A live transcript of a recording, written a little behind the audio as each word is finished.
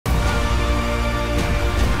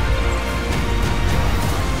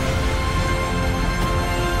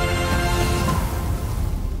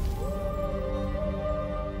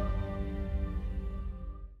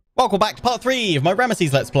Welcome back to part 3 of my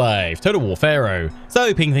Ramesses Let's Play, Total War Pharaoh.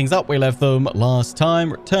 So, picking things up, we left them last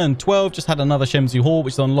time. Turn 12, just had another Shemzu Hall,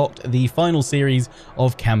 which unlocked the final series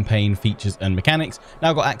of campaign features and mechanics.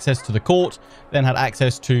 Now got access to the court, then had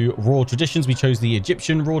access to Raw Traditions. We chose the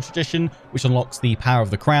Egyptian Raw Tradition, which unlocks the Power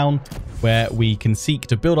of the Crown, where we can seek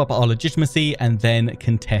to build up our legitimacy and then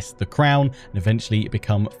contest the crown, and eventually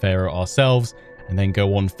become Pharaoh ourselves, and then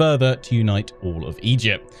go on further to unite all of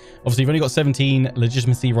Egypt. Obviously, we've only got 17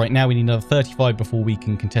 legitimacy right now. We need another 35 before we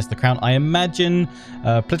can contest the crown. I imagine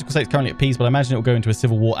political state's currently at peace, but I imagine it will go into a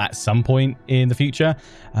civil war at some point in the future.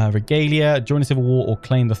 Regalia, join a civil war or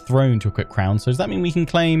claim the throne to equip crown. So does that mean we can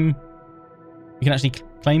claim... We can actually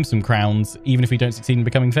claim some crowns even if we don't succeed in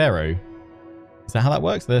becoming Pharaoh? Is that how that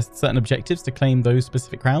works? There's certain objectives to claim those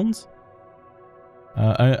specific crowns?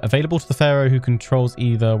 Available to the Pharaoh who controls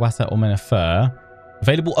either Wasset or Menefer.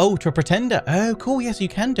 Available, to a pretender. Oh, cool. Yes, you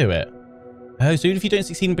can do it. Oh, so even if you don't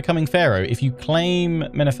succeed in becoming Pharaoh, if you claim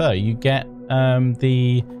Menefer, you get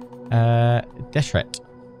the Deshret.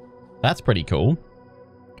 That's pretty cool.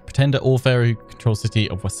 Pretender or Pharaoh who controls city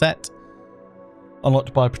of Wasset.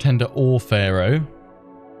 Unlocked by a pretender or Pharaoh.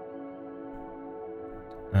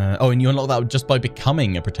 And you unlock that just by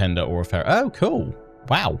becoming a pretender or a Pharaoh. Oh, cool.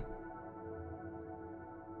 Wow.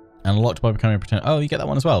 And unlocked by becoming a pretender. Oh, you get that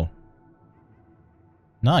one as well.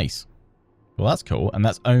 Nice. Well, that's cool. And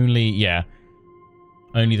that's only, yeah,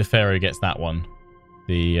 only the Pharaoh gets that one.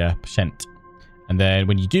 The Pashent. And then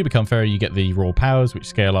when you do become Pharaoh, you get the raw powers, which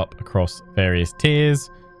scale up across various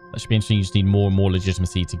tiers. That should be interesting. You just need more and more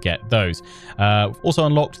legitimacy to get those. We've also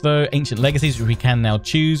unlocked, though, Ancient Legacies, which we can now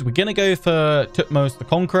choose. We're going to go for Thutmose the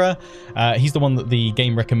Conqueror. He's the one that the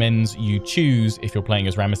game recommends you choose if you're playing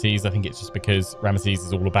as Ramesses. I think it's just because Ramesses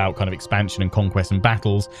is all about kind of expansion and conquest and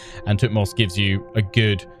battles, and Thutmose gives you a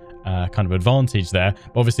good kind of advantage there.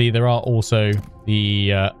 But obviously, there are also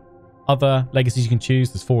the other legacies you can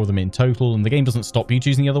choose. There's 4 of them in total, and the game doesn't stop you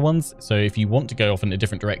choosing the other ones. So if you want to go off in a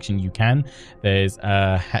different direction, you can. There's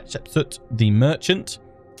Hatshepsut the Merchant,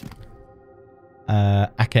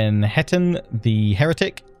 Akhenaten the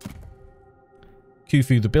Heretic,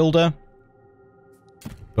 Khufu the Builder,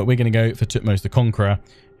 but we're going to go for Thutmose the Conqueror,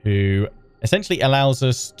 who essentially allows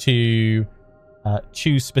us to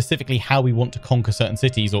choose specifically how we want to conquer certain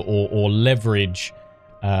cities or leverage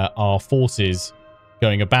our forces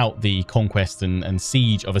going about the conquest and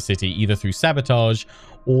siege of a city, either through sabotage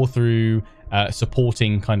or through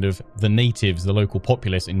supporting kind of the natives, the local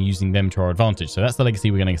populace, and using them to our advantage. So that's the legacy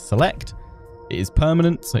we're going to select. It is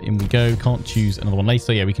permanent, so in we go. Can't choose another one later.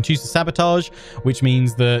 So yeah, we can choose the sabotage, which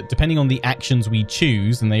means that depending on the actions we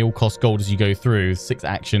choose, and they all cost gold as you go through, 6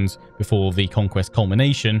 actions before the conquest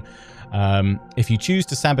culmination. If you choose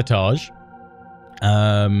to sabotage,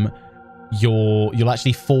 you'll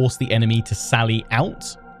actually force the enemy to sally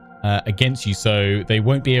out against you, so they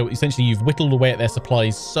won't be able, essentially you've whittled away at their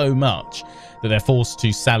supplies so much that they're forced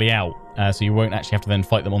to sally out, so you won't actually have to then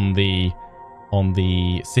fight them on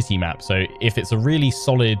the city map. So if it's a really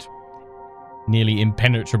solid, nearly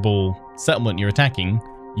impenetrable settlement you're attacking,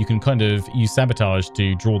 you can kind of use sabotage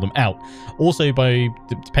to draw them out. Also, by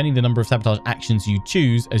depending the number of sabotage actions you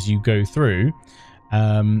choose as you go through,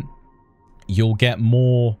 you'll get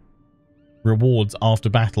more rewards after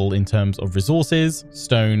battle in terms of resources,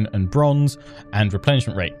 stone and bronze, and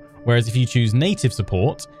replenishment rate. Whereas if you choose native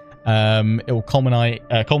support, it will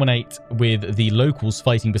culminate with the locals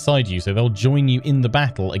fighting beside you. So they'll join you in the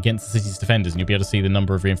battle against the city's defenders, and you'll be able to see the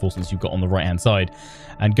number of reinforcements you've got on the right hand side.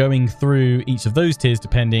 And going through each of those tiers,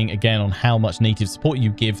 depending again on how much native support you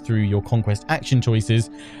give through your conquest action choices,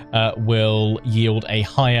 will yield a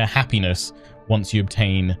higher happiness once you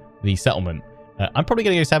obtain the settlement. I'm probably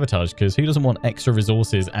going to go sabotage, because who doesn't want extra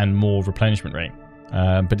resources and more replenishment rate?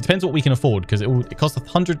 But it depends what we can afford, because it costs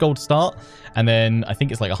 100 gold to start, and then I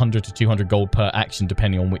think it's like 100 to 200 gold per action,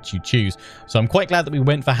 depending on which you choose. So I'm quite glad that we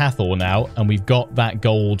went for Hathor now, and we've got that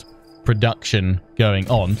gold production going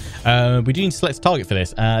on. We do need to select a target for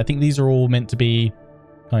this. I think these are all meant to be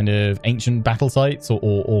kind of ancient battle sites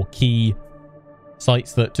or key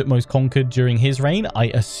sites that Thutmose conquered during his reign, I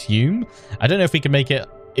assume. I don't know if we can make it,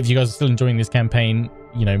 if you guys are still enjoying this campaign,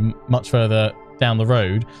 you know, much further down the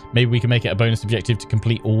road, maybe we can make it a bonus objective to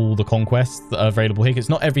complete all the conquests that are available here. It's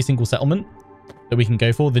not every single settlement that we can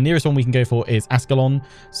go for. The nearest one we can go for is Ascalon.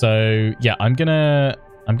 So yeah, I'm gonna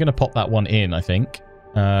pop that one in, I think.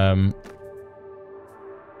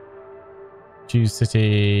 Choose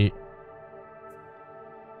city,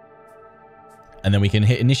 and then we can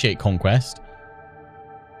hit initiate conquest.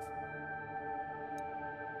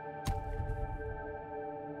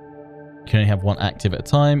 Can only have one active at a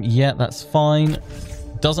time. Yeah, that's fine.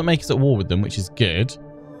 Doesn't make us at war with them, which is good.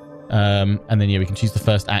 And then, yeah, we can choose the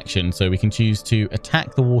first action. So we can choose to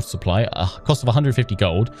attack the water supply at a cost of 150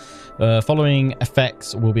 gold. Following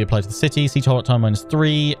effects will be applied to the city. Siege hold time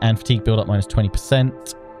 -3 and fatigue build-up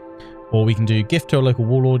 -20%. Or we can do gift to a local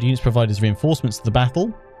warlord. Units provided as reinforcements to the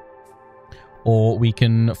battle. Or we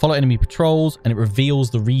can follow enemy patrols and it reveals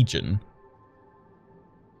the region.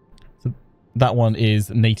 So that one is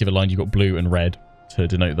native aligned. You've got blue and red to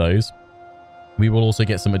denote those. We will also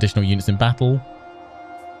get some additional units in battle.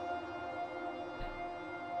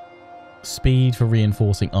 Speed for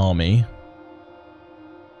reinforcing army.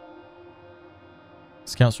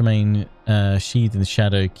 Scouts remain sheathed in the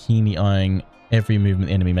shadow, keenly eyeing every movement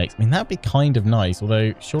the enemy makes. I mean, that'd be kind of nice,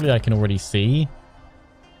 although surely I can already see.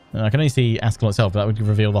 I can only see Ascalon itself, but that would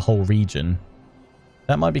reveal the whole region.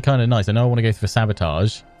 That might be kind of nice. I know I want to go for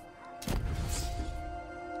sabotage.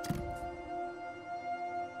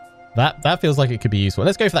 That feels like it could be useful.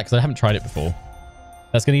 Let's go for that because I haven't tried it before.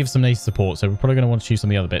 That's going to give some native support, so we're probably going to want to choose some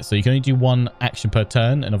of the other bits. So you can only do one action per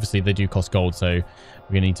turn, and obviously they do cost gold, so we're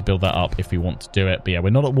going to need to build that up if we want to do it. But yeah, we're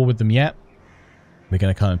not at war with them yet. We're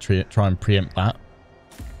going to kind of try and preempt that.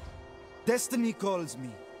 Destiny calls me,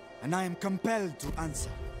 and I am compelled to answer.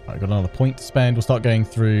 Right, got another point to spend. We'll start going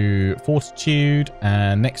through Fortitude,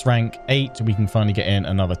 and next rank 8, we can finally get in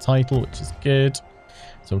another title, which is good.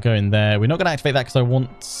 So we'll go in there. We're not going to activate that because I want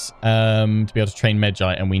to be able to train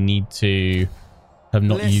Medjai, and we need to have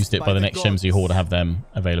not used it by the next Shemzu Horde to have them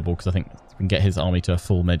available, because I think if we can get his army to a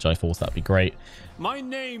full Medjai force, that'd be great.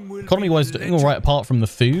 Economy-wise, doing all right apart from the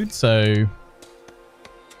food, so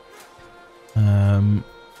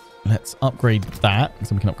let's upgrade that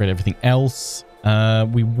so we can upgrade everything else.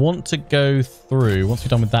 We want to go through, once we're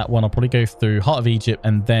done with that one, I'll probably go through Heart of Egypt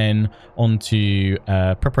and then onto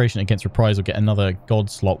Preparation Against Reprisal, get another god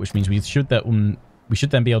slot, which means we should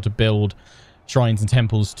then be able to build shrines and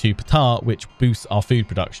temples to Ptah, which boosts our food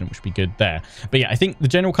production, which would be good there. But yeah, I think the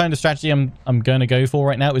general kind of strategy I'm going to go for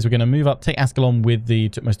right now is we're going to move up, take Ascalon with the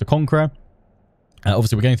Tutmosis the Conqueror.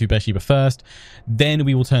 Obviously, we're going through Beersheba first. Then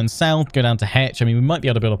we will turn south, go down to Hetch. I mean, we might be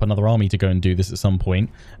able to build up another army to go and do this at some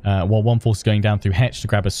point. While one force is going down through Hetch to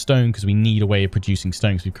grab a stone, because we need a way of producing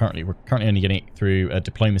stone. Because we're currently only getting it through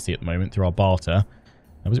diplomacy at the moment, through our barter.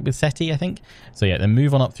 Was it with Seti, I think? So yeah, then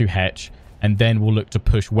move on up through Hetch. And then we'll look to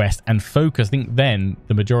push west and focus. I think then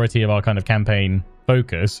the majority of our kind of campaign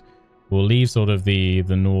focus will leave sort of the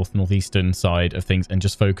northeastern side of things and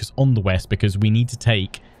just focus on the west, because we need to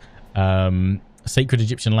take sacred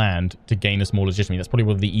Egyptian land to gain us more legitimacy. That's probably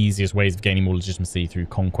one of the easiest ways of gaining more legitimacy, through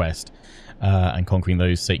conquest and conquering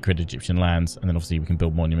those sacred Egyptian lands. And then obviously we can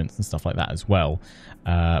build monuments and stuff like that as well.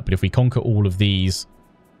 But if we conquer all of these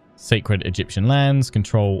sacred Egyptian lands,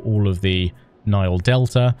 control all of the Nile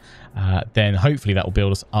Delta, then hopefully that will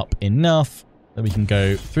build us up enough that we can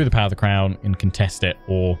go through the power of the crown and contest it,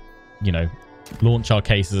 or, you know, launch our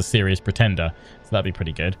case as a serious pretender. So that'd be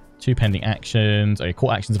pretty good. 2 pending actions. Okay,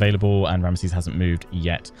 court actions available, and Ramesses hasn't moved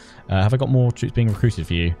yet. Have I got more troops being recruited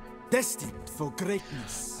for you? Destined for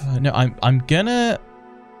greatness. No, I'm gonna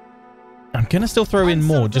still throw in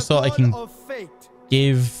more just so I can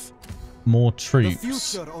give more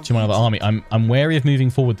troops to my other army. I'm wary of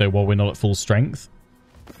moving forward though while we're not at full strength.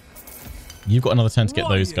 You've got another turn to get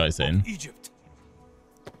those guys in.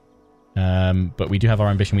 But we do have our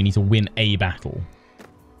ambition. We need to win a battle.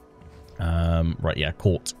 Right, yeah,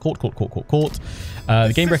 court.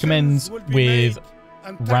 The game recommends with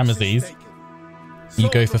Ramesses you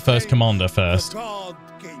go for first commander first. All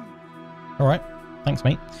right, thanks,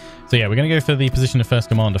 mate. So yeah, we're going to go for the position of first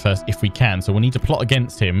commander first if we can. So we'll need to plot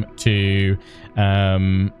against him to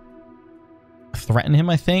threaten him,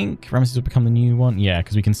 I think. Ramesses will become the new one. Yeah,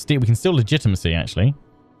 because we can steal legitimacy, actually.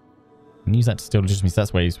 We can use that to steal legitimacy.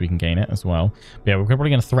 That's ways we can gain it as well. But yeah, we're probably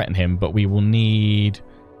going to threaten him, but we will need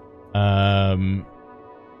to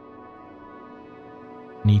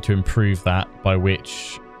improve that, by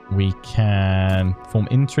which we can form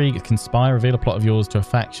intrigue, conspire, reveal a plot of yours to a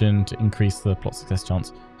faction to increase the plot success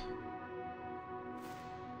chance.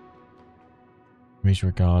 Raise your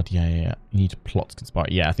regard. Yeah. You need to plot, conspire.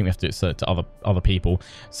 Yeah, I think we have to do it to other people.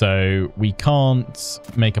 So we can't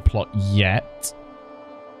make a plot yet,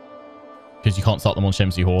 because you can't start them on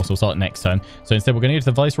Shemzu Horde. So we'll start next turn. So instead, we're going to go to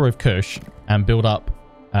the Viceroy of Kush and build up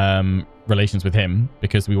relations with him,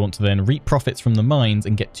 because we want to then reap profits from the mines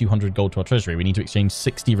and get 200 gold to our treasury. We need to exchange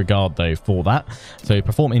 60 regard though for that. So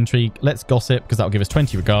perform intrigue. Let's gossip, because that'll give us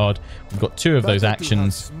 20 regard. We've got 2 of those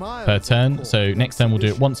actions per turn. So next turn we'll do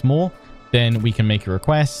it once more. Then we can make a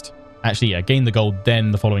request. Actually, yeah, gain the gold.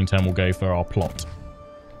 Then the following turn we'll go for our plot,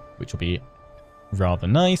 which will be rather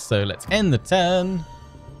nice. So let's end the turn.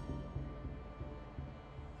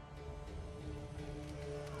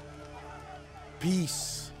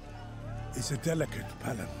 Peace is a delicate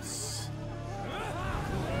balance.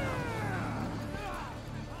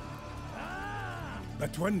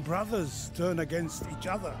 But when brothers turn against each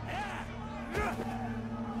other,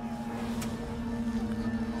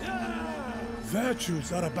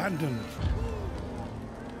 virtues are abandoned.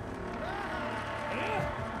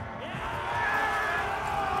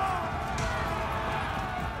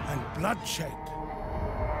 And bloodshed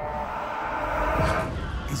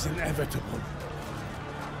is inevitable.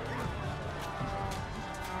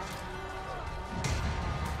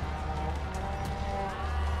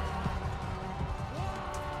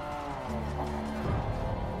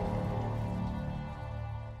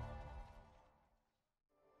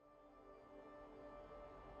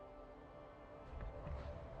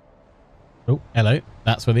 Oh, hello.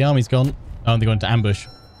 That's where the army's gone. Oh, they're going to ambush.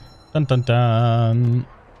 Dun, dun, dun.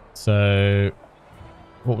 So,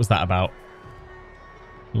 what was that about?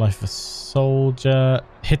 Life of a soldier.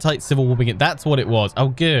 Hittite civil war begin. That's what it was. Oh,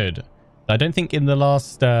 good. I don't think in the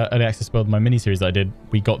last early access build, my mini-series that I did,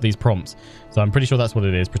 we got these prompts. So I'm pretty sure that's what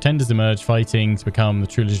it is. Pretenders emerge, fighting to become the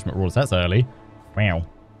true legitimate rulers. That's early. Wow.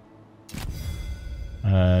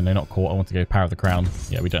 No, not court. I want to go power of the crown.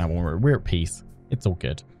 Yeah, we don't have one. We're at peace. It's all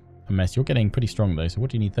good. A mess. You're getting pretty strong though. So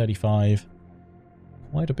what do you need? 35.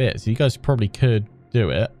 Quite a bit. So you guys probably could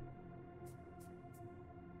do it.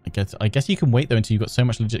 I guess you can wait though until you've got so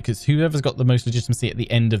much legit, because whoever's got the most legitimacy at the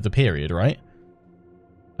end of the period, right?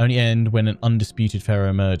 Only end when an undisputed pharaoh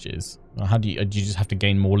emerges. Or how do you just have to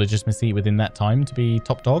gain more legitimacy within that time to be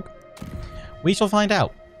top dog? We shall find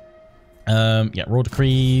out. Yeah, royal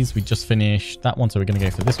decrees. We just finished that one, so we're going to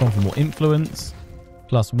go for this one for more influence.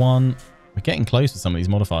 +1. We're getting close to some of these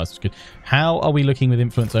modifiers. It's good. How are we looking with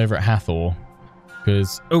influence over at Hathor?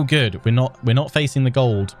 Because oh, good. We're not facing the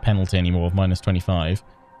gold penalty anymore of -25.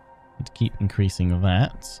 Need to keep increasing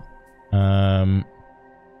that. What are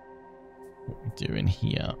we doing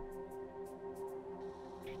here?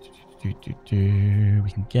 We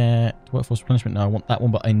can get workforce replenishment. No, I want that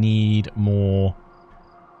one, but I need more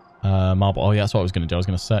marble. Oh yeah, that's what I was going to do. I was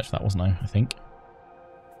going to search that, wasn't I? I think.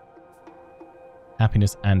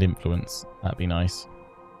 Happiness and influence. That'd be nice.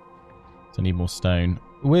 So I need more stone.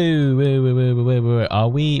 Whoa. Are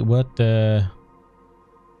we? What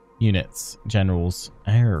units? Generals.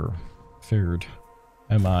 Oh, food.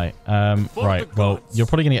 Oh my. Right. Well, you're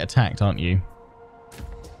probably going to get attacked, aren't you?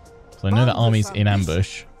 So I know that army's in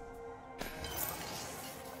ambush.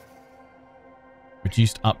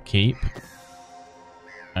 Reduced upkeep.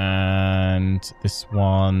 And this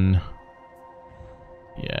one...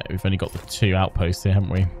 Yeah, we've only got the 2 outposts here, haven't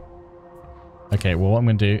we? Okay, well, what I'm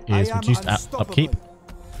going to do is reduce upkeep.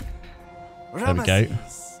 There we go.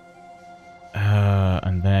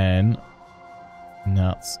 And then...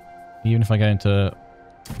 Nuts. Even if I go into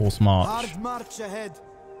force march... Hard march ahead.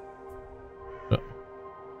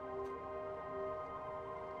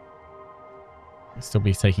 I'll still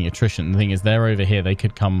be taking attrition. The thing is, they're over here. They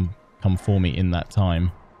could come for me in that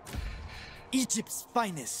time. Egypt's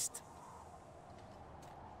finest.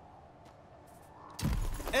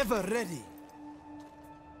 Ever ready.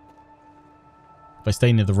 If I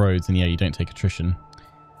stay near the roads, then yeah, you don't take attrition.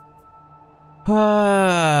 Although,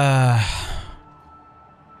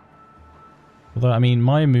 I mean,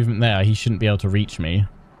 my movement there, he shouldn't be able to reach me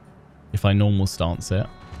if I normal stance it.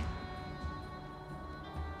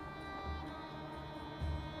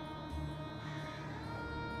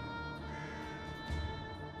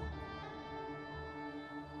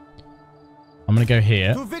 I'm going to go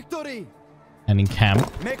here To victory. and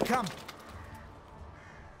encamp. Make camp.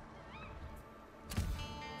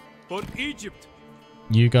 For Egypt.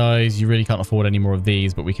 You guys, you really can't afford any more of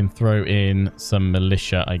these, but we can throw in some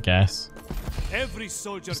militia, I guess. Every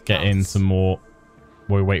soldier Just get in some more.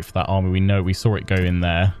 We'll wait for that army. We saw it go in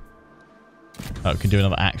there. Oh, we can do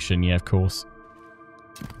another action. Yeah, of course.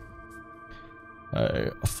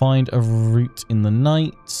 Find a route in the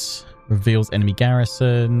night. Reveals enemy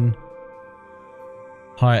garrison.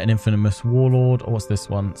 Hire an infamous warlord. Or what's this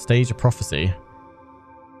one? Stage a prophecy.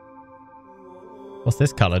 What's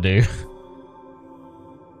this color do?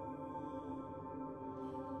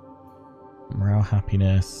 Morale,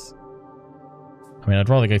 happiness. I mean, I'd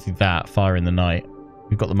rather go through that. Fire in the night.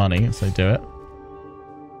 We've got the money, so do it.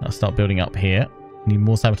 I'll start building up here. Need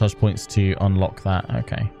more sabotage points to unlock that.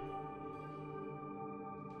 Okay.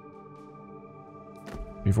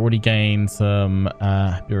 We've already gained some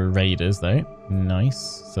raiders, though.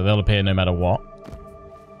 Nice. So they'll appear no matter what.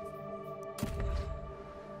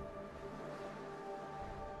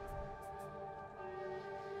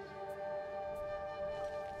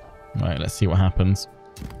 Right, let's see what happens.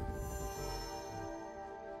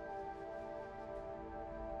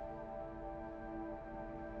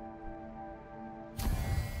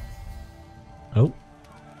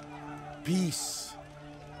 Peace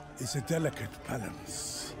is a delicate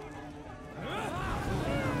balance.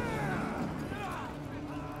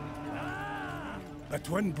 But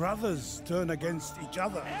when brothers turn against each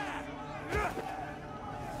other,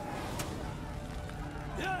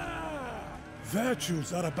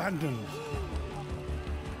 virtues are abandoned.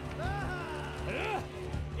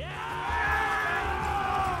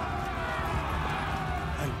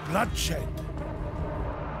 And bloodshed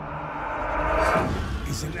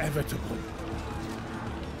is inevitable.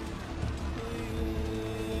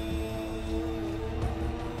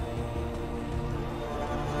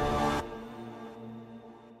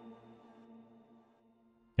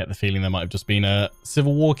 Get the feeling there might have just been a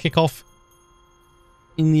civil war kickoff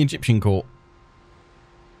in the Egyptian court.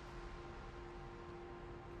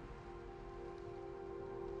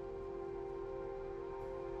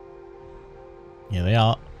 Yeah, they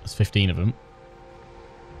are. There's 15 of them.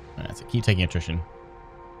 That's it. Keep taking attrition.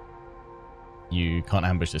 You can't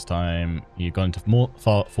ambush this time. You've gone into more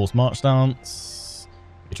forced march stance.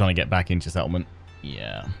 You're trying to get back into settlement.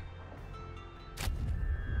 Yeah.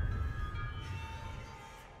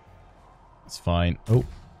 It's fine. Oh.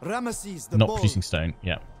 Ramesses the Not Bold. producing stone.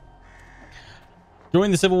 Yeah.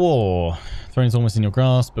 Join the civil war. Throne's almost in your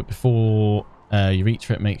grasp, but before you reach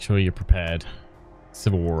for it, make sure you're prepared.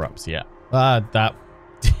 Civil war ups. Yeah. That.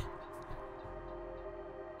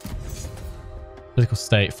 Political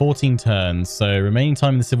state. 14 turns. So remaining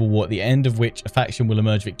time in the civil war, at the end of which a faction will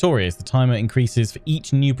emerge victorious. The timer increases for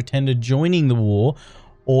each new pretender joining the war,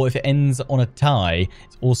 or if it ends on a tie.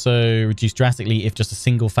 It's also reduced drastically if just a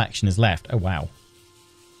single faction is left. Oh, wow.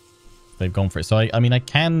 They've gone for it. So, I mean, I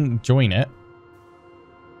can join it.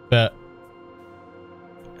 But,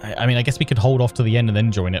 I mean, I guess we could hold off to the end and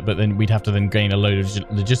then join it. But then we'd have to then gain a load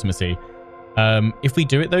of legitimacy. If we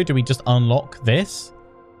do it, though, do we just unlock this?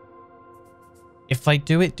 If I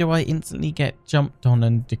do it, do I instantly get jumped on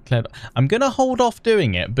and declared? I'm going to hold off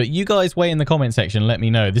doing it, but you guys weigh in the comment section. Let me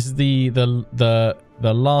know. This is the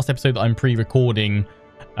last episode that I'm pre-recording,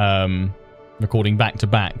 recording back to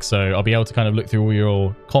back. So I'll be able to kind of look through all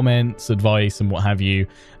your comments, advice, and what have you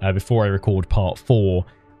before I record part 4,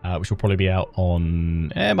 which will probably be out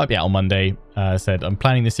on, it might be out on Monday. Said I'm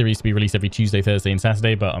planning this series to be released every Tuesday, Thursday, and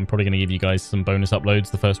Saturday, but I'm probably going to give you guys some bonus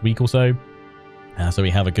uploads the first week or so. So we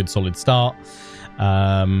have a good solid start.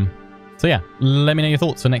 So yeah, let me know your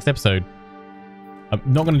thoughts for next episode. I'm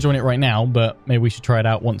not going to join it right now, but maybe we should try it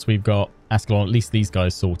out once we've got Ascalon, at least these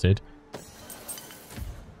guys sorted.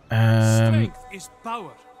 Strength is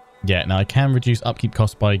power. Yeah, now I can reduce upkeep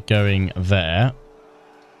costs by going there.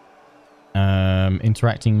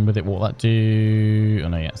 Interacting with it, what will that do? Oh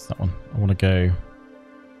no, yes, that one. I want to go.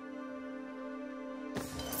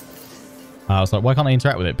 I was like, why can't I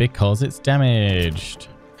interact with it? Because it's damaged.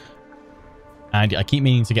 And I keep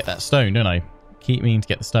meaning to get that stone, don't I? Keep meaning to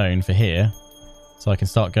get the stone for here. So I can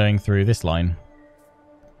start going through this line.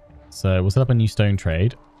 So we'll set up a new stone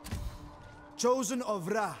trade. Chosen of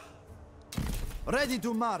Ra. Ready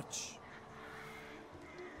to march.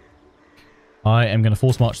 I am going to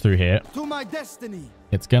force march through here. To my destiny.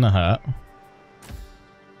 It's going to hurt.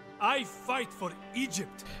 I fight for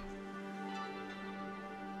Egypt.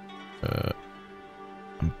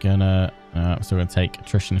 I'm gonna still gonna take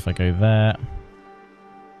attrition if I go there.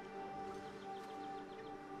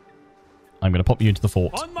 I'm gonna pop you into the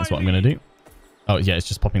fort. That's what I'm gonna do. Oh yeah, it's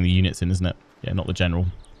just popping the units in, isn't it? Yeah, not the general.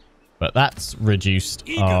 But that's reduced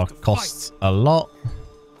our costs a lot.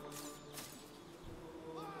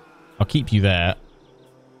 I'll keep you there.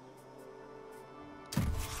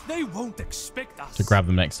 They won't expect us to grab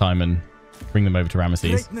them next time and bring them over to Ramesses.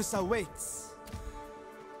 Greatness awaits.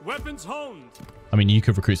 Weapons honed. I mean, you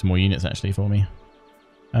could recruit some more units actually for me.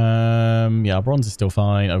 Yeah, our bronze is still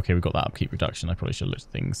fine. Okay, we've got that upkeep reduction. I probably should have looked at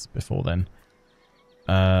things before then.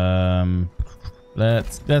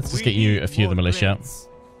 Let's just get you a few of the militia.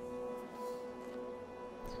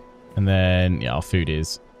 And then, yeah, our food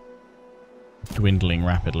is dwindling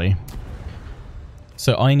rapidly.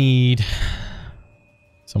 So I need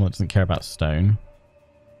someone that doesn't care about stone.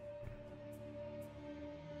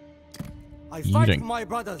 You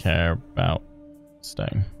don't care about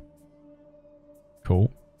stone.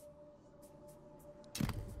 Cool.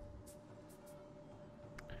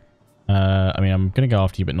 I mean, I'm going to go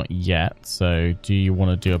after you, but not yet. So do you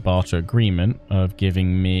want to do a barter agreement of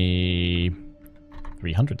giving me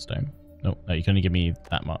 300 stone? No, you can only give me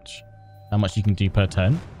that much. How much you can do per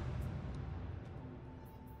turn?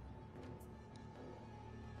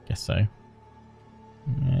 Guess so.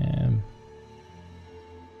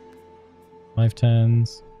 5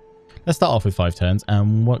 turns. Let's start off with 5 turns.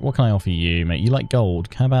 And what can I offer you, mate? You like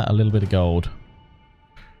gold. How about a little bit of gold?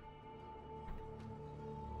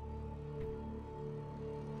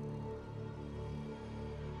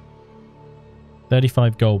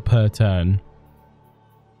 35 gold per turn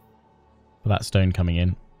for that stone coming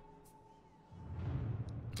in.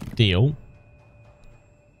 Deal.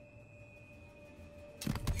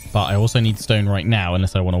 But I also need stone right now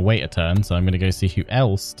unless I want to wait a turn. So I'm going to go see who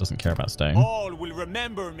else doesn't care about stone. All will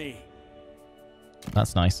remember me.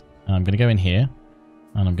 That's nice. I'm going to go in here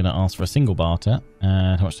and I'm going to ask for a single barter.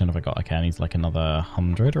 And how much stone have I got? Okay, I need like another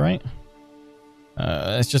 100, right?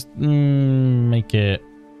 Let's just make it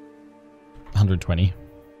 120.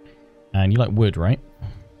 And you like wood, right?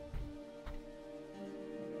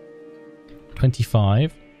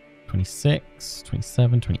 25, 26,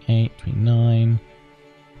 27, 28, 29...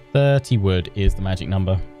 30 wood is the magic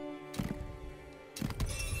number.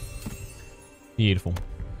 Beautiful.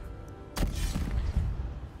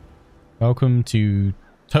 Welcome to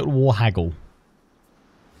Total War Haggle.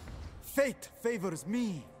 Fate favors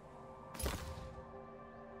me.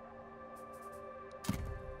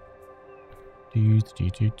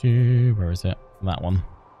 Where is it? That one.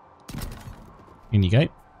 In you go.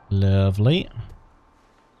 Lovely.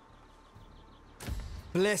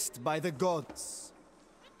 Blessed by the gods.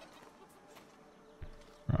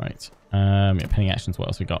 Right. Yeah, pending actions. What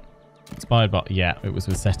else we got? Inspired by... Yeah, it was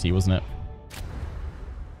with Seti, wasn't it?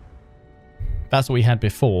 That's what we had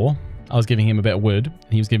before. I was giving him a bit of wood.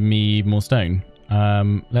 He was giving me more stone.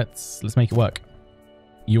 Let's make it work.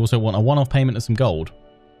 You also want a one-off payment of some gold.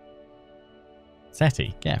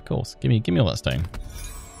 Seti. Yeah, of course. Give me all that stone.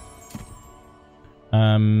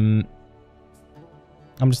 I'm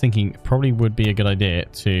just thinking it probably would be a good idea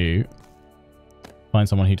to find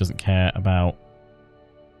someone who doesn't care about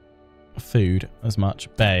food as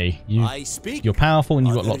much. Bay, you're powerful and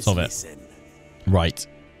you've got lots of it. Listen. Right,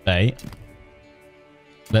 Bay.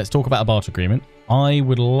 Let's talk about a barter agreement. I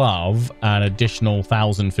would love an additional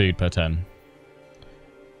 1,000 food per turn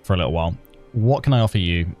for a little while. What can I offer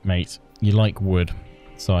you, mate? You like wood,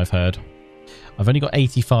 so I've heard. I've only got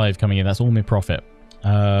 85 coming in. That's all my profit.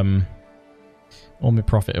 All my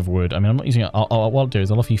profit of wood. I mean, I'm not using it. What I'll do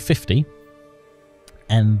is I'll offer you 50,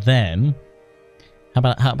 and then how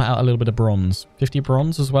about a little bit of bronze? 50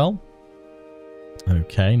 bronze as well.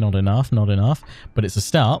 Okay, not enough, but it's a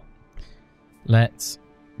start. Let's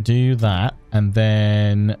do that, and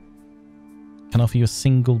then can I offer you a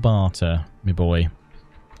single barter, my boy?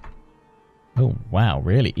 Oh wow,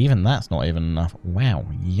 really? Even that's not even enough. Wow,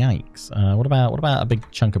 yikes. What about a big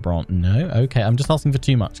chunk of bronze? No, okay. I'm just asking for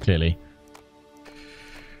too much, clearly.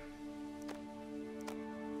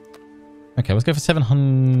 Okay, let's go for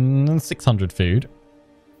 600 food.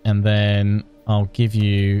 And then I'll give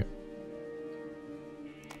you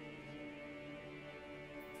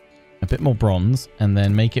a bit more bronze and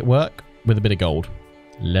then make it work with a bit of gold.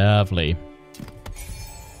 Lovely.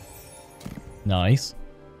 Nice.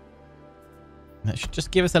 That should just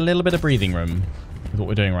give us a little bit of breathing room with what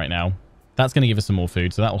we're doing right now. That's going to give us some more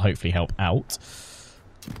food, so that will hopefully help out.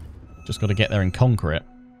 Just got to get there and conquer it.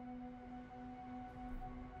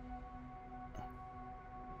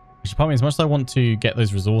 Actually, part of me, as much as I want to get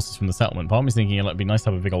those resources from the settlement, part of me is thinking it'd be nice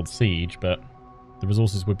to have a big old siege, but the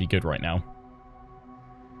resources would be good right now.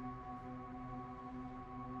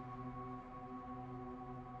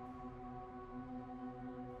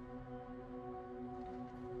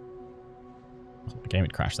 The game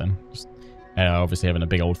would crash then. Just obviously having a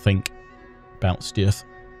big old think about stuff.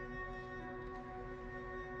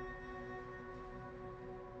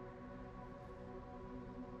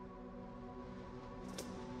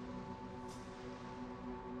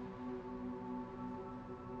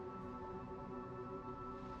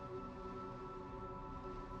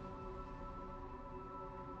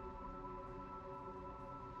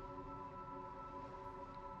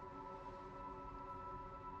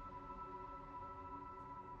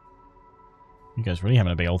 You guys really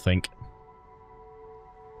having a big old think.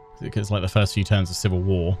 It's like the first few turns of Civil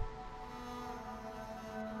War.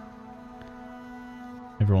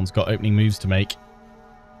 Everyone's got opening moves to make.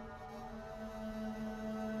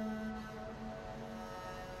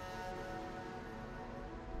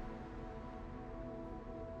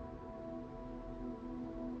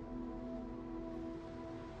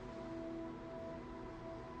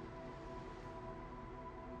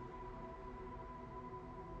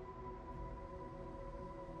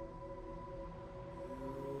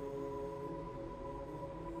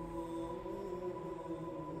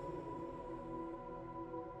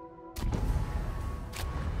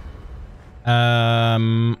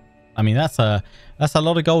 I mean that's a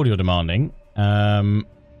lot of gold you're demanding.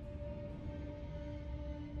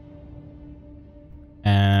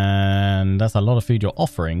 And that's a lot of food you're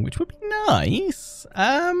offering, which would be nice.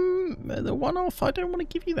 The one-off, I don't want to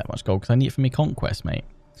give you that much gold because I need it for my conquest, mate.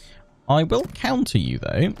 I will counter you,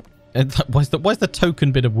 though. Why's the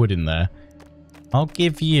token bit of wood in there? I'll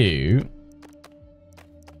give you...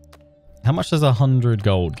 How much does 100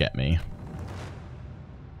 gold get me?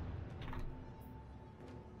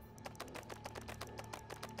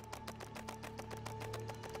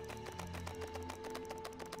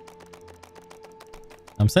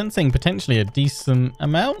 I'm sensing potentially a decent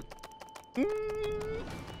amount. I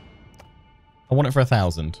want it for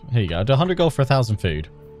 1,000. Here you go. I'll do 100 gold for 1,000 food.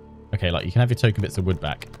 Okay, like you can have your token bits of wood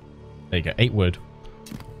back. There you go. 8 wood.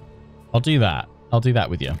 I'll do that. I'll do that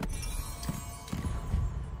with you.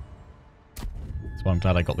 That's why I'm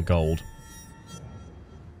glad I got the gold.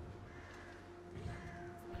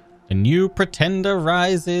 A new pretender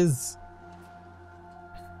rises.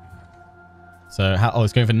 So, oh,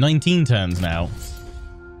 it's going for 19 turns now.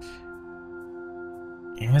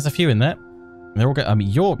 Yeah, there's a few in there. They're all good. I mean,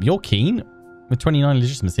 you're keen with 29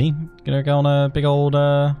 legitimacy. Gonna go on a big old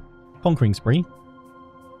conquering spree.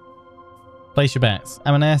 Place your bets.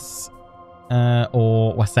 Amaness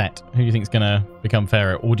or Waset. Who do you think is gonna become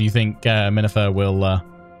Pharaoh? Or do you think Minifer will? Oh,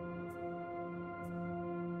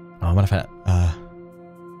 Minifer.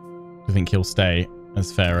 Do you think he'll stay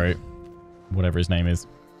as Pharaoh? Whatever his name is.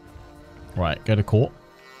 Right, go to court.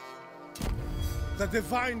 The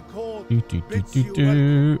divine court Here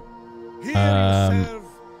you serve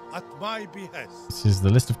at my behest. This is the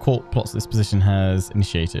list of court plots this position has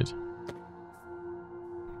initiated.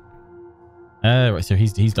 Right, so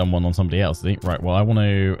he's done one on somebody else, has he? Right, well, I want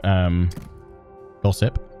to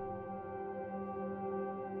gossip.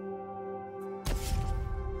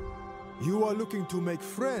 You are looking to make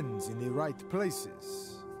friends in the right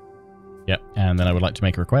places. Yep, and then I would like to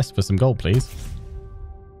make a request for some gold, please.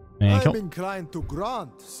 I'm inclined to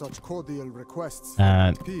grant such cordial requests.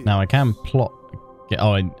 Now I can plot.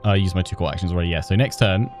 I used my 2 court actions already. Yeah, so next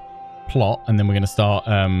turn, plot, and then we're going to start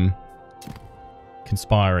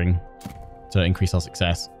conspiring to increase our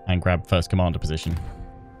success and grab first commander position.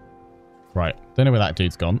 Right, don't know where that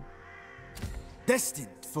dude's gone. Destined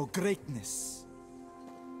for greatness.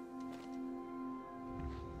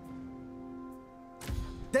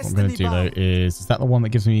 What I'm going to do though is that the one that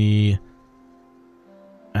gives me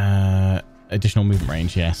additional movement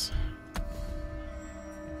range? Yes.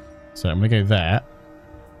 So I'm going to go there.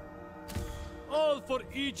 All for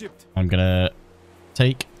Egypt. I'm going to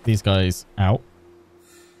take these guys out.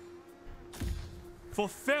 For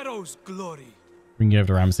Pharaoh's glory. Bring you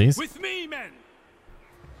over to Ramesses. With me, men.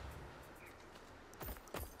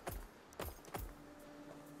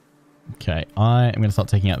 Okay, I am going to start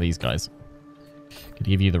taking out these guys. Could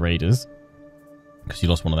give you the raiders because you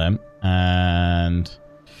lost one of them, and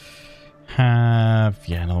have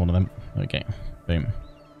another one of them. Okay, boom.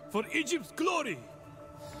 For Egypt's glory.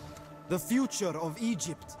 The future of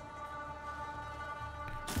Egypt.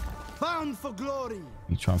 Bound for glory.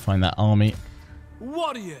 You try and find that army.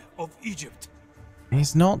 Warrior of Egypt.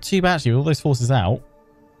 It's not too bad actually. With all those forces out,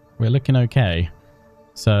 we're looking okay.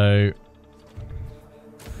 So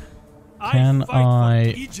can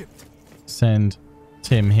I send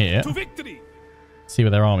Tim here? To victory. See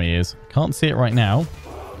where their army is. Can't see it right now.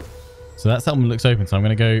 So that settlement looks open. So I'm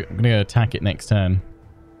gonna go attack it next turn.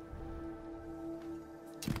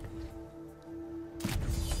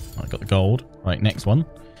 I got the gold. Right, next one.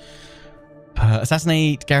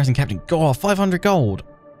 Assassinate garrison captain. God, 500 gold.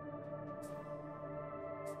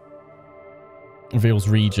 Reveals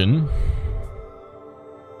region.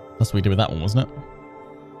 That's what we did with that one, wasn't it?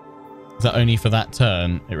 Is that only for that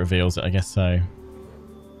turn? It reveals it, I guess so.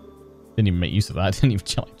 Didn't even make use of that. I didn't even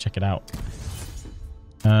check it out.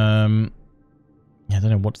 Yeah, I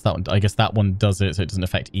don't know. What does that one do? I guess that one does it so it doesn't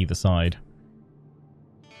affect either side.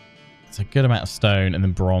 It's a good amount of stone and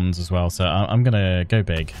then bronze as well. So I'm going to go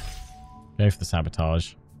big. Go for the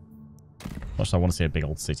sabotage. Watch, I want to see a big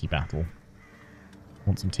old city battle.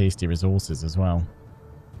 Want some tasty resources as well.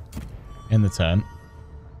 In the turn.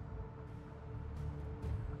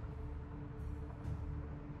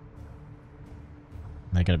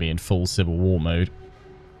 They're going to be in full civil war mode.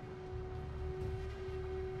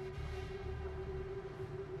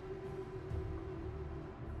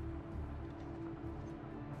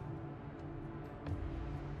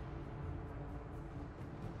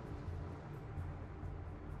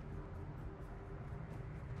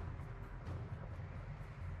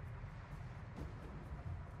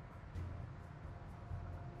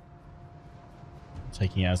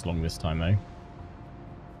 Taking as long this time though.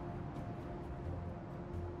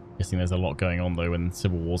 Guessing there's a lot going on though when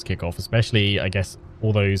civil wars kick off, especially I guess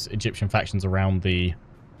all those Egyptian factions around the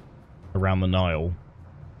Nile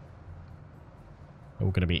are all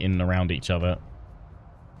going to be in and around each other,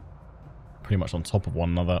 pretty much on top of one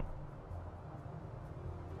another.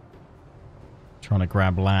 Trying to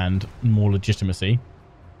grab land, more legitimacy.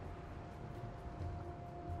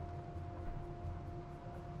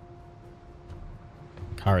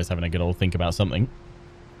 Kara's having a good old think about something.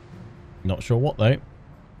 Not sure what though.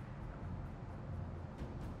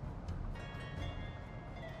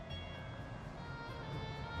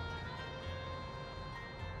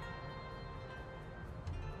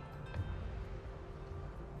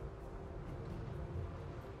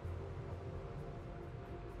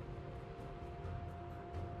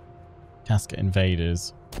 Casca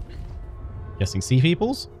invaders. Guessing sea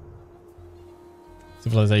peoples.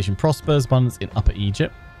 Civilization prospers. Abundance in Upper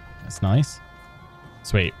Egypt. That's nice.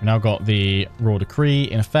 Sweet. We've now got the Raw Decree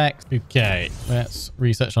in effect. Okay. Let's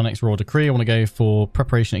research our next Raw Decree. I want to go for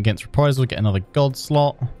preparation against reprisal. Get another god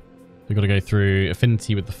slot. We've got to go through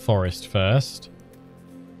affinity with the forest first.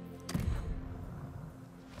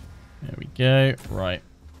 There we go. Right.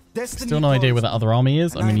 Still no idea where that other army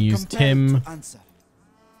is. I'm going to use Tim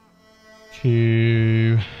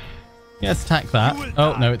to... Yeah, let's attack that.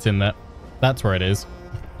 Oh, no, it's in there. That's where it is.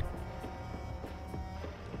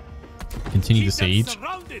 Continue the siege.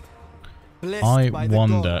 I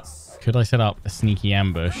wonder, could I set up a sneaky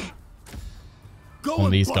ambush on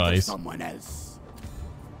these guys?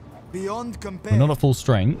 We're not at full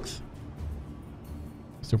strength.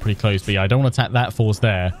 Still pretty close, but yeah, I don't want to attack that force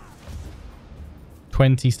there.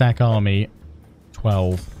 20 stack army,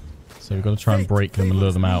 12. So we've got to try and break them and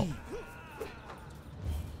lure them out.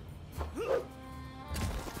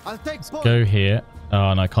 Let's go here. Oh,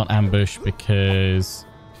 and I can't ambush because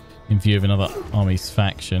in view of another army's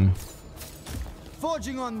faction.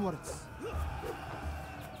 Forging onwards.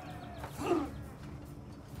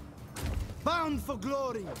 Bound for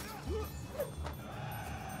glory.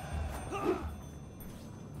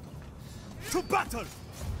 To battle.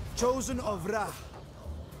 Chosen of Ra.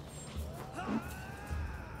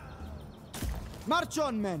 March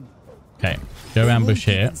on, men. Okay, go ambush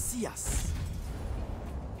here.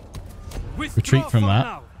 Retreat from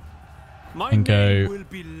that and go will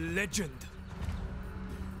be legend.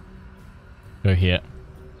 Go here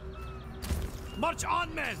March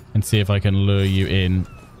on, men. And see if I can lure you in.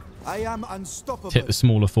 I am unstoppable. Hit the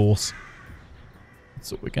smaller force.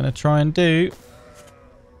 That's what we're going to try and do.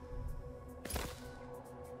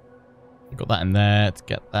 We've got that in there. Let's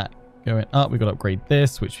get that going up. We've got to upgrade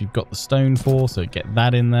this, which we've got the stone for, so get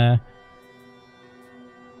that in there.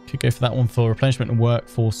 Could go for that one for replenishment and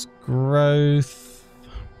workforce growth.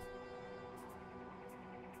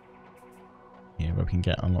 Yeah, where we can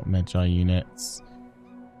get unlocked Magi units.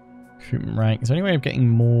 Recruitment rank. Is there any way of getting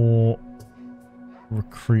more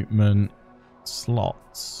recruitment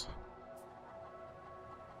slots?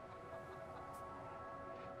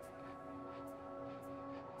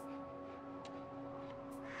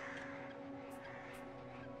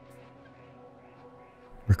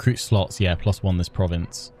 Recruit slots, yeah, +1 this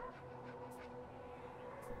province.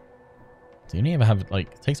 Do you only ever have,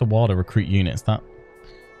 like, it takes a while to recruit units. That,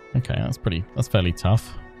 okay, that's fairly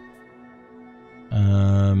tough.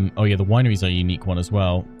 Oh yeah, the wineries are a unique one as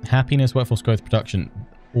well. Happiness, workforce growth, production,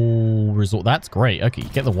 all resort. That's great. Okay, you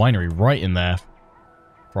get the winery right in there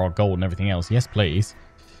for our gold and everything else. Yes, please.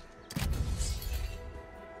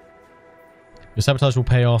 Your sabotage will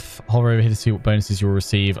pay off. Hover over here to see what bonuses you'll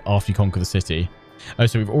receive after you conquer the city. Oh,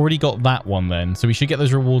 so we've already got that one then. So we should get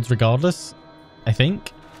those rewards regardless, I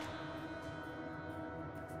think.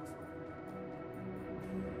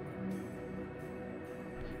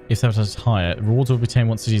 If sabotage is higher, rewards will be obtained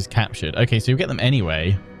once city is captured. Okay, so you'll get them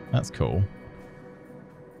anyway. That's cool.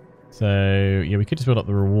 So, yeah, we could just build up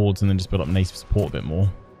the rewards and then just build up native support a bit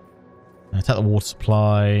more. Attack the water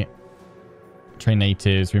supply. Train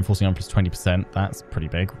natives, reinforcing armor plus 20%. That's pretty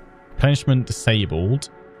big. Replenishment disabled.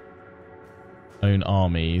 Own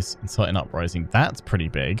armies. Incite an uprising. That's pretty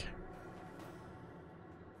big.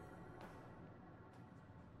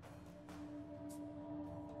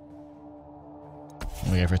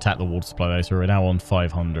 We go for attack the water supply though, so we're now on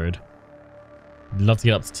 500. I'd love to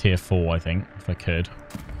get up to tier 4, I think, if I could.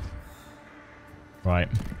 Right.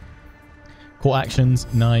 Court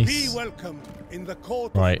actions, nice. Be welcome in the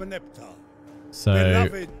court right. of Meneptah, so,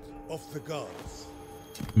 beloved of the gods.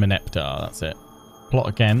 Meneptah, that's it. Plot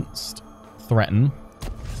against, threaten.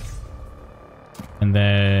 And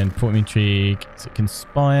then point of intrigue, so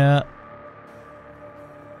conspire.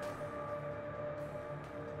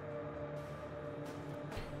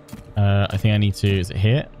 I think I need to, is it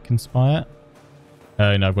here? Conspire?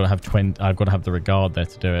 Oh no, I've got to have I've got to have the regard there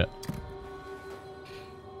to do it.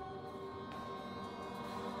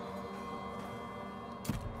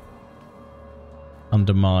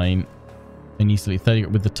 Undermine. I need to leave 30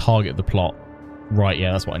 with the target of the plot. Right,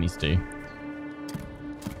 yeah, that's what I need to do.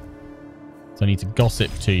 So I need to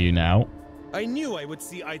gossip to you now. I knew I would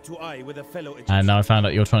see eye to eye with a fellow Egyptian. And now I found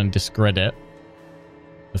out you're trying to discredit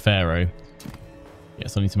the Pharaoh.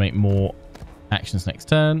 Yes, I need to make more actions next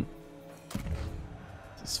turn.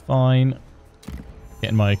 It's fine.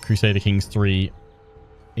 Getting my Crusader Kings 3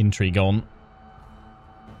 intrigue on.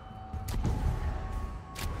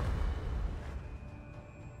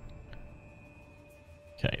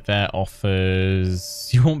 Okay, that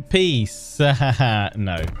offers... You want peace?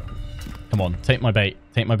 No. Come on, take my bait.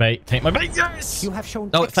 Take my bait. Take my bait. Yes! You have shown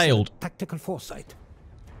it failed. Tactical foresight.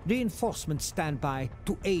 Reinforcements stand by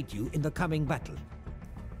to aid you in the coming battle.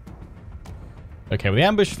 Okay, well, the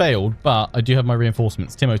ambush failed, but I do have my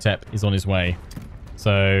reinforcements. Timotep is on his way.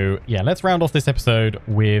 So, yeah, let's round off this episode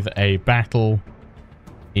with a battle.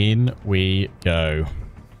 In we go.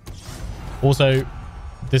 Also,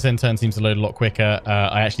 this end turn seems to load a lot quicker.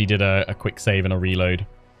 I actually did a quick save and a reload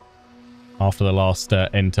after the last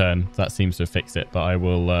end turn. That seems to have fixed it, but I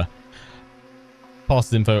will pass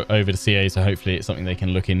this info over to CA, so hopefully it's something they can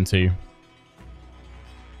look into.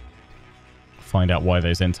 Find out why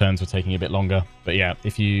those end turns were taking a bit longer. But yeah,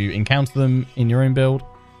 if you encounter them in your own build,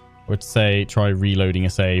 I would say try reloading a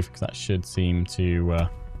save, because that should seem to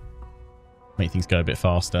make things go a bit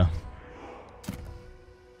faster.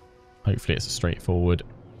 Hopefully it's a straightforward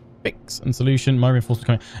fix and solution. My reinforcements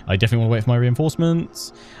coming. I definitely want to wait for my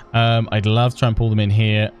reinforcements. I'd love to try and pull them in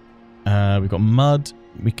here. We've got mud.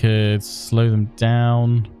 We could slow them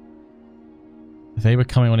down. If they were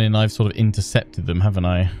coming on in, I've sort of intercepted them, haven't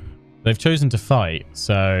I? They've chosen to fight,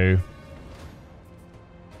 so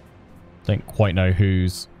don't quite know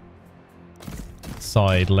whose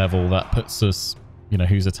side level that puts us, you know,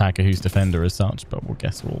 who's attacker, who's defender as such, but we'll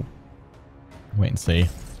guess we'll wait and see.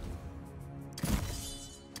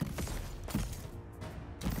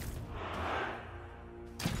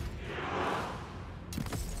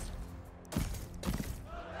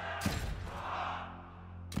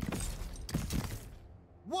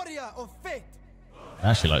 Warrior of fate. What I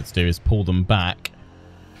actually like to do is pull them back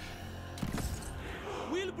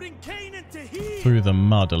We'll bring Canaan to heel. through the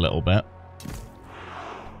mud a little bit.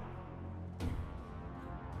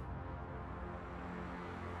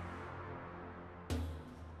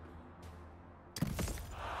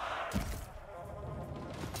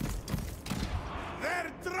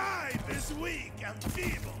 Their drive is weak and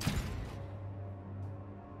feeble.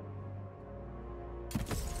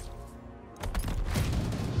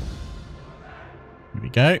 Here we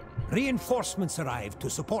go. Reinforcements arrive to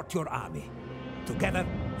support your army. Together,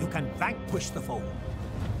 you can vanquish the foe.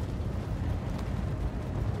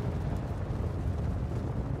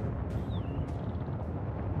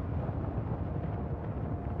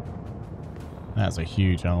 That's a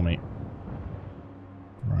huge army.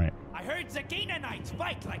 Right. I heard the Canaanites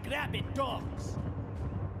fight like rabid dogs.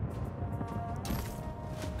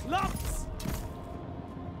 Clubs.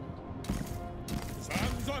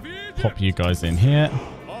 Sons of Egypt, Pop you guys in here.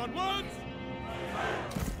 onwards!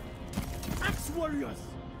 Axe warriors.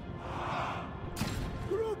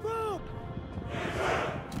 Group up!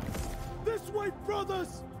 This way,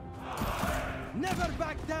 brothers! Never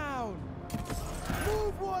back down.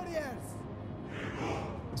 Move, warriors.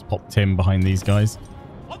 Let's pop Tim behind these guys.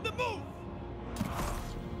 On the move.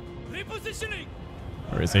 Repositioning.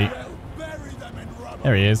 Where is he? We'll bury them in rubble.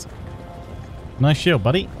 There he is. Nice shield,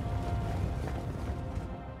 buddy.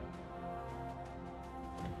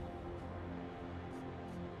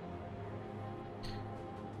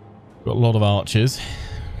 Got a lot of archers.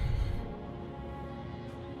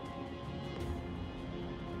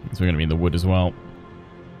 So we're going to be in the wood as well.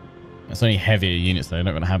 It's only heavier units though. They're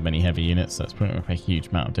not going to have many heavy units, so that's probably going to make a huge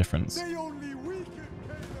amount of difference. They only weaken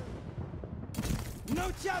Canaan.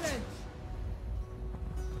 No challenge.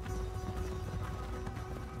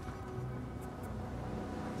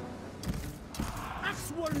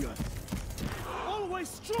 Axe warriors. Always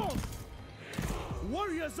strong.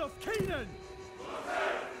 Warriors of Canaan.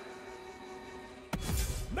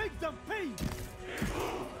 Make them pay.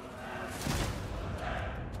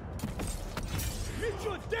 Meet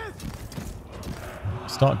your death.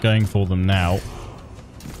 Start going for them now.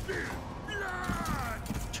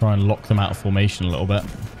 Try and lock them out of formation a little bit.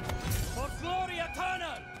 For glory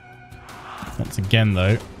eternal. Once again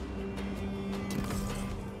though,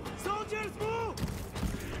 Soldiers move.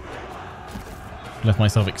 left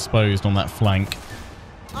myself exposed on that flank.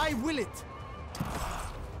 I will it.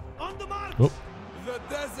 On the march. Whoop. The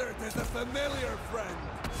desert is a familiar friend.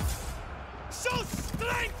 Show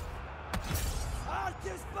strength.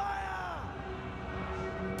 Archers fire.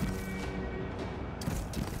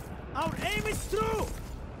 Our aim is true.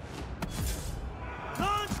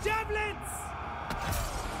 Launch javelins.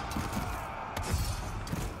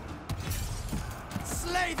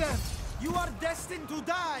 Slay them! You are destined to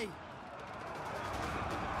die!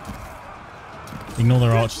 Ignore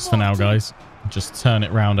their archers for now, guys. Just turn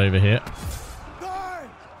it round over here.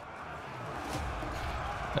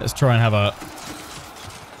 Let's try and have a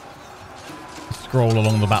scroll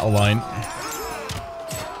along the battle line.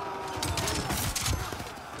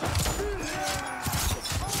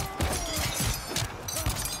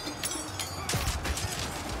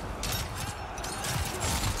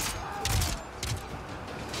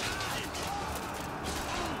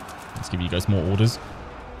 Let's give you guys more orders.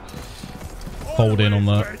 Fold in on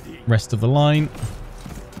the rest of the line.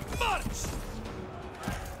 March!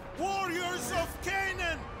 Warriors of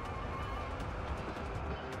Canaan!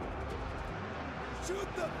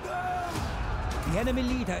 Shoot them down! The enemy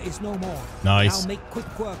leader is no more. Nice. Now make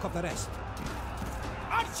quick work of the rest.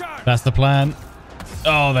 Archer! That's the plan.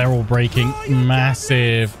 Oh, they're all breaking.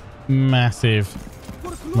 Massive, massive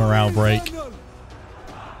morale break.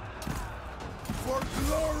 For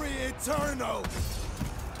glory eternal!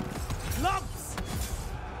 Lumps!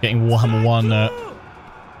 Getting Warhammer 1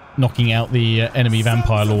 knocking out the enemy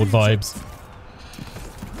Vampire Lord vibes.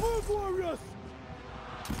 Move, warriors!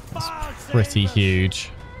 Pretty huge.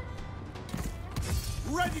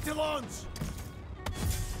 Ready to launch!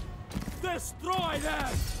 Destroy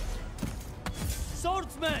them!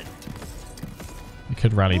 Swordsmen! We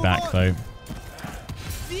could rally back though.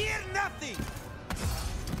 Fear nothing!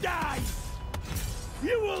 Die!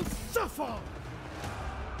 You will suffer!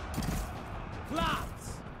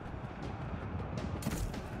 Plants!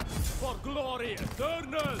 For glory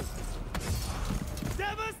eternal!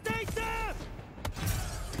 Devastate them!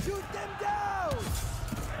 Shoot them down!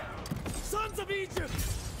 Sons of Egypt!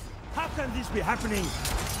 How can this be happening?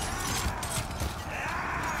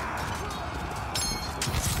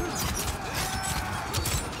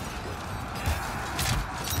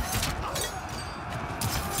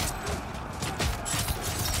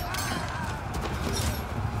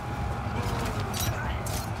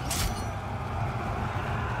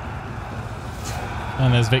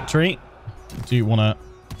 And there's victory. Do you want to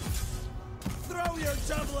Throw your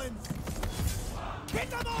javelins! Hit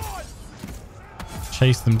them on!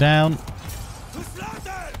 chase them down? To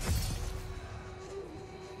slaughter!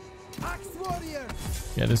 Axe warriors!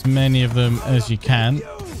 Get as many of them as you can,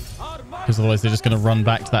 because otherwise they're just going to run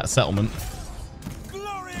back to that settlement,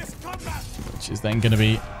 Glorious combat! which is then going to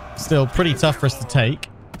be still pretty tough for us to take.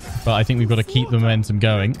 But I think we've got to keep the momentum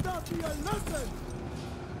going. That be a lesson!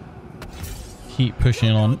 Keep pushing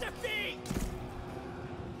on.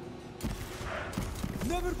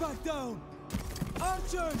 Never back down!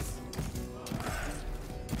 Archers!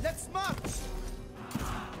 Let's march!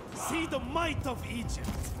 See the might of Egypt!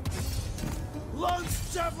 Launch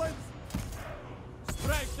javelins!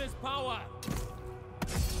 Strength is power!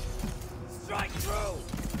 Strike through!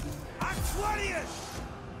 Axe warriors!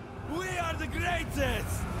 We are the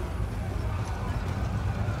greatest!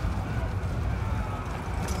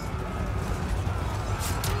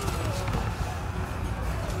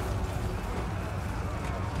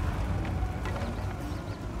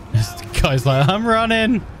 This guy's like, I'm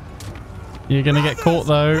running. You're going to get caught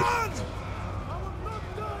though. Run! I will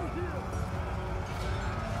not die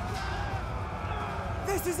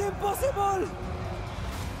here! This is impossible!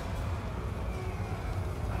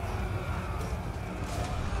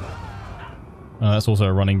 Oh, that's also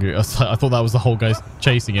a running group. I thought that was the whole guy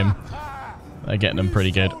chasing him. They're getting them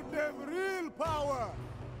pretty good. Show them real power!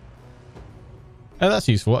 Oh, that's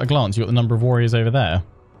useful. At a glance, you got the number of warriors over there.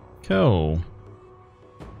 Cool.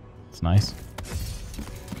 That's nice.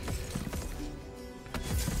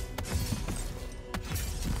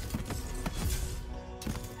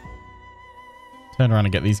 Turn around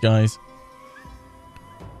and get these guys.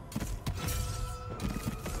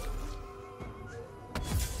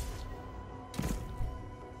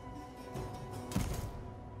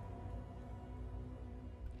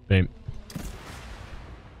 Boom.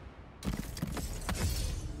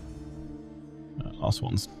 Last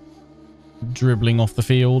one's dribbling off the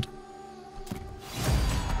field.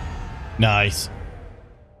 Nice.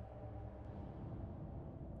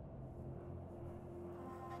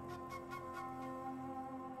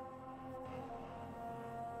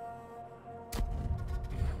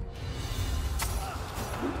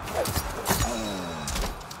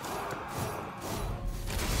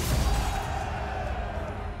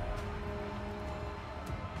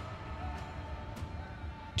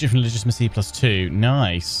 Different legitimacy +2.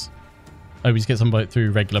 Nice. Oh, we just get some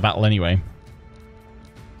through regular battle anyway.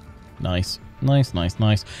 Nice. Nice, nice,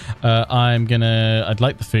 nice. I'd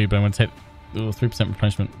like the food, but I'm going to take 3%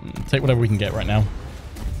 replenishment. Take whatever we can get right now.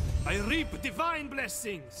 I reap divine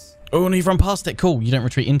blessings. Oh, no, you've run past it. Cool. You don't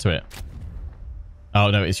retreat into it. Oh,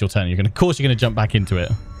 no, it's your turn. Of course, you're going to jump back into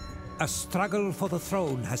it. A struggle for the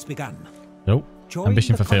throne has begun. Nope. Join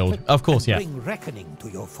Ambition the fulfilled. conflict Of course, and yeah. Bring reckoning to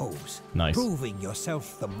your foes. Nice. Proving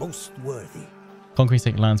yourself the most worthy. Conquering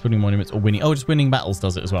sacred lands, building monuments, or winning. Oh, just winning battles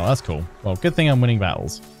does it as well. That's cool. Well, good thing I'm winning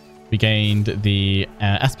battles. We gained the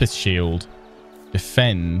Aspis Shield.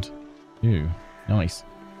 Defend. Ooh, nice.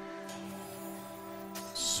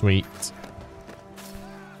 Sweet.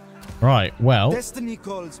 Right, well, Destiny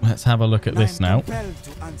calls me, let's have a look at and I this am now. compelled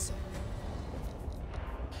to answer.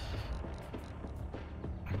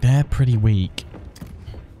 They're pretty weak.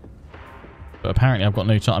 But apparently I've got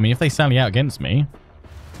no chance. I mean, if they sally out against me,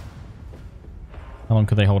 how long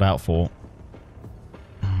could they hold out for?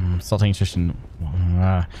 Start taking attrition.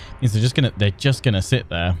 They're just gonna sit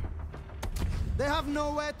there. They have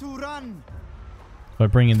nowhere to run. If I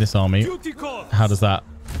bring in this army, Duty calls. how does that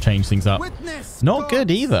change things up? Witness. Not good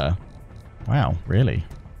gods. either. Wow, really?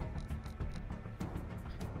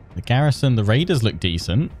 The garrison, the raiders look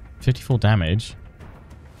decent. 54 damage.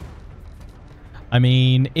 I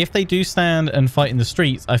mean, if they do stand and fight in the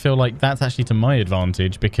streets, I feel like that's actually to my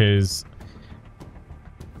advantage because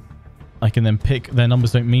I can then pick... Their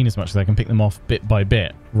numbers don't mean as much as I can pick them off bit by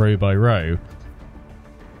bit, row by row.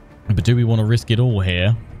 But do we want to risk it all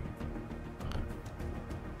here?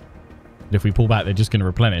 But if we pull back, they're just going to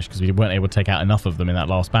replenish because we weren't able to take out enough of them in that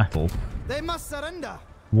last battle. They must surrender.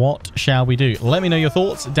 What shall we do? Let me know your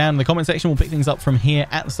thoughts down in the comment section. We'll pick things up from here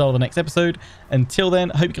at the start of the next episode. Until then,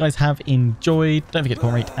 I hope you guys have enjoyed. Don't forget to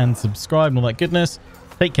comment, rate, and subscribe and all that goodness.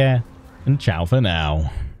 Take care, and ciao for now.